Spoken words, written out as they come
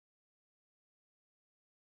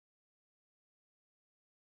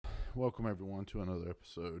Welcome everyone to another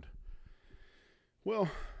episode. Well,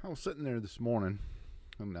 I was sitting there this morning,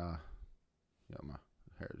 and my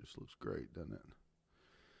hair just looks great, doesn't it?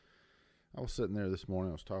 I was sitting there this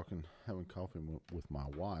morning. I was having coffee with my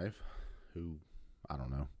wife, who I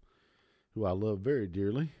love very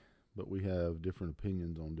dearly, but we have different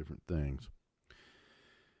opinions on different things.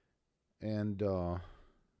 And let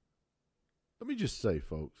me just say,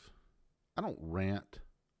 folks, I don't rant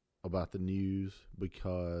about the news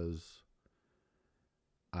because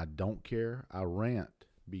I don't care. I rant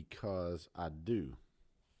because I do.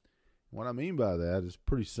 What I mean by that is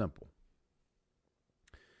pretty simple.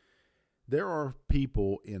 There are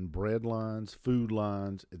people in bread lines, food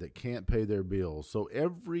lines that can't pay their bills. So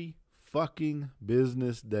every fucking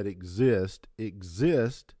business that exists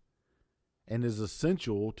and is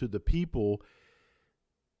essential to the people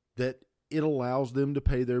that it allows them to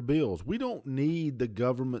pay their bills. We don't need the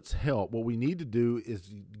government's help. What we need to do is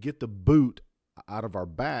get the boot out of our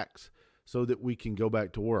backs so that we can go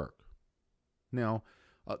back to work. Now,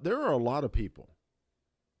 there are a lot of people,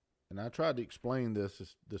 and I tried to explain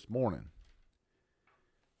this morning.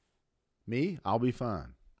 Me, I'll be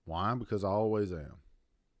fine. Why? Because I always am.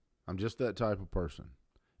 I'm just that type of person.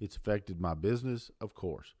 It's affected my business, of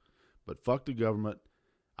course. But fuck the government.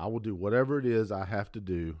 I will do whatever it is I have to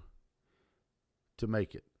do to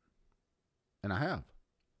make it. And I have.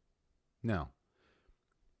 Now,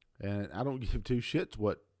 and I don't give two shits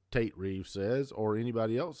what Tate Reeves says or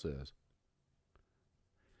anybody else says.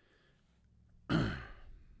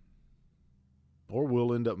 Or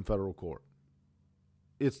we'll end up in federal court.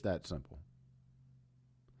 It's that simple.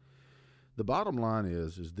 The bottom line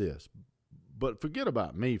is this. But forget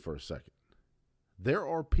about me for a second. There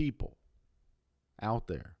are people out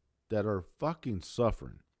there that are fucking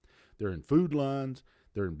suffering. They're in food lines.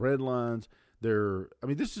 They're in bread lines.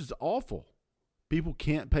 This is awful. People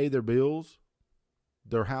can't pay their bills.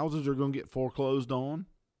 Their houses are going to get foreclosed on.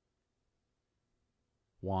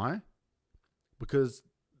 Why? Because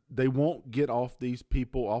they won't get off these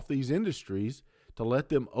people, off these industries, to let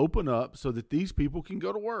them open up so that these people can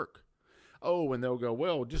go to work. Oh, and they'll go,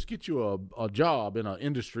 well, just get you a job in an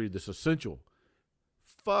industry that's essential.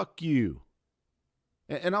 Fuck you.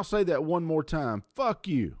 And I'll say that one more time. Fuck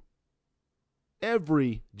you.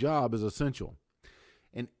 Every job is essential.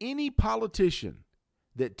 And any politician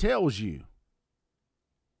that tells you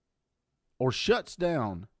or shuts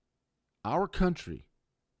down our country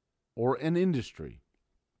or an industry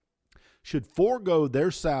should forego their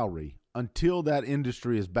salary until that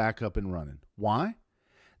industry is back up and running. Why?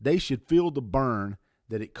 They should feel the burn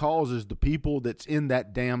that it causes the people that's in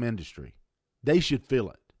that damn industry. They should feel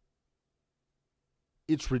it.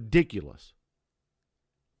 It's ridiculous.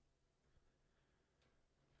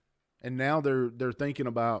 And now they're thinking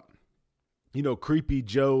about, Creepy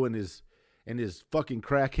Joe and his fucking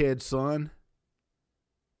crackhead son.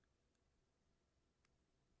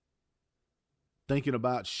 Thinking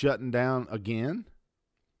about shutting down again.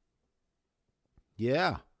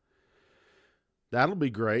 Yeah. That'll be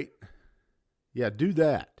great. Yeah, do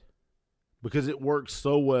that. Because it worked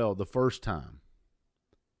so well the first time.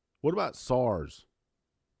 What about SARS?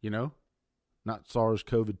 Not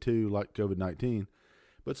SARS-CoV-2 like COVID-19.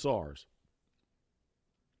 But SARS,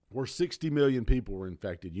 where 60 million people were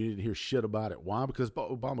infected. You didn't hear shit about it. Why? Because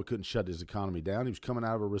Obama couldn't shut his economy down. He was coming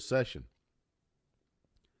out of a recession.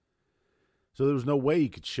 So there was no way he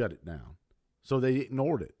could shut it down. So they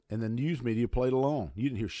ignored it. And the news media played along. You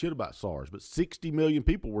didn't hear shit about SARS. But 60 million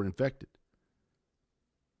people were infected.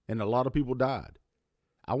 And a lot of people died.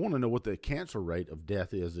 I want to know what the cancer rate of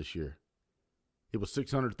death is this year. It was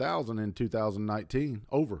 600,000 in 2019.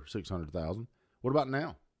 Over 600,000. What about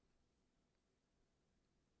now?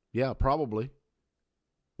 Yeah, probably.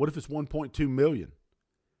 What if it's 1.2 million?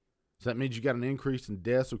 Does that mean you got an increase in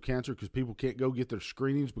deaths of cancer because people can't go get their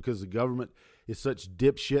screenings because the government is such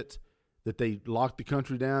dipshits that they lock the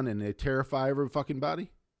country down and they terrify every fucking body?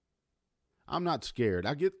 I'm not scared.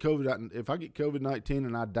 I get COVID. If I get COVID-19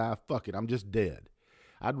 and I die, fuck it. I'm just dead.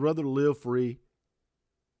 I'd rather live free.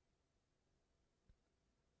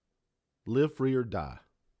 Live free or die.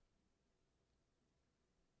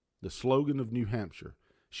 The slogan of New Hampshire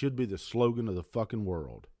should be the slogan of the fucking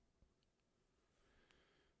world.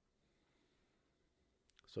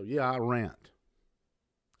 So yeah, I rant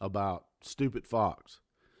about stupid Fox,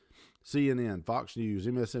 CNN, Fox News,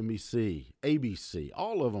 MSNBC, ABC.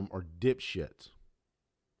 All of them are dipshits.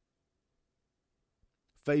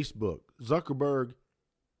 Facebook, Zuckerberg,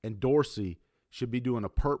 and Dorsey should be doing a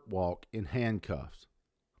perp walk in handcuffs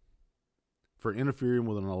for interfering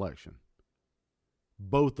with an election.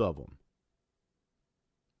 Both of them.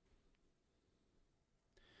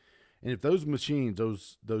 And if those machines,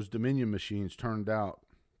 those Dominion machines it turns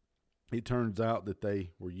out that they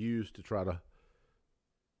were used to try to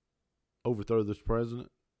overthrow this president,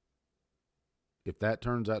 if that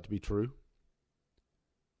turns out to be true,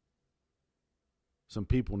 some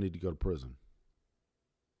people need to go to prison.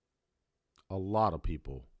 A lot of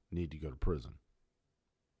people need to go to prison.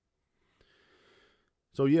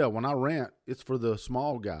 So yeah, when I rant, it's for the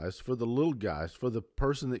small guys, for the little guys, for the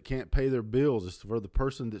person that can't pay their bills. It's for the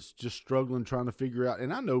person that's just struggling, trying to figure out.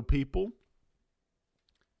 And I know people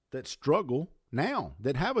that struggle now,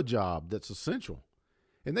 that have a job that's essential,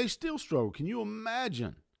 and they still struggle. Can you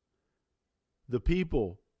imagine the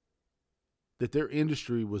people that their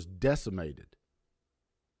industry was decimated?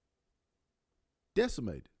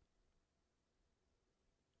 Decimated.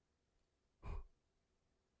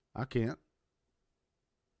 I can't.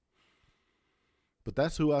 But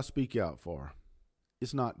that's who I speak out for.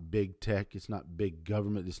 It's not big tech. It's not big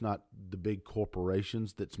government. It's not the big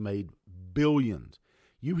corporations that's made billions.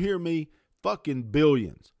 You hear me? Fucking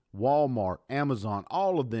billions. Walmart, Amazon,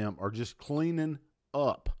 all of them are just cleaning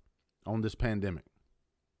up on this pandemic.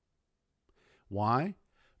 Why?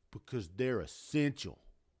 Because they're essential.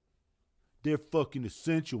 They're fucking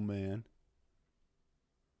essential, man.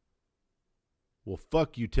 Well,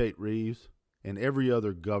 fuck you, Tate Reeves, and every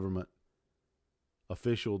other government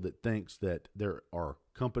official that thinks that there are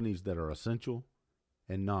companies that are essential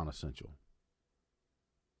and non-essential.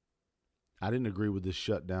 I didn't agree with this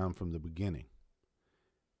shutdown from the beginning.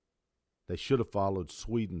 They should have followed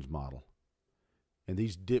Sweden's model. And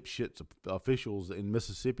these dipshits officials in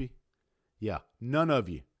Mississippi, yeah, none of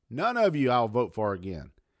you I'll vote for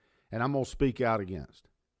again. And I'm going to speak out against.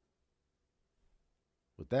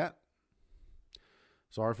 With that,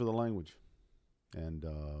 sorry for the language. And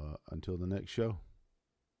until the next show,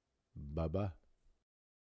 bye-bye.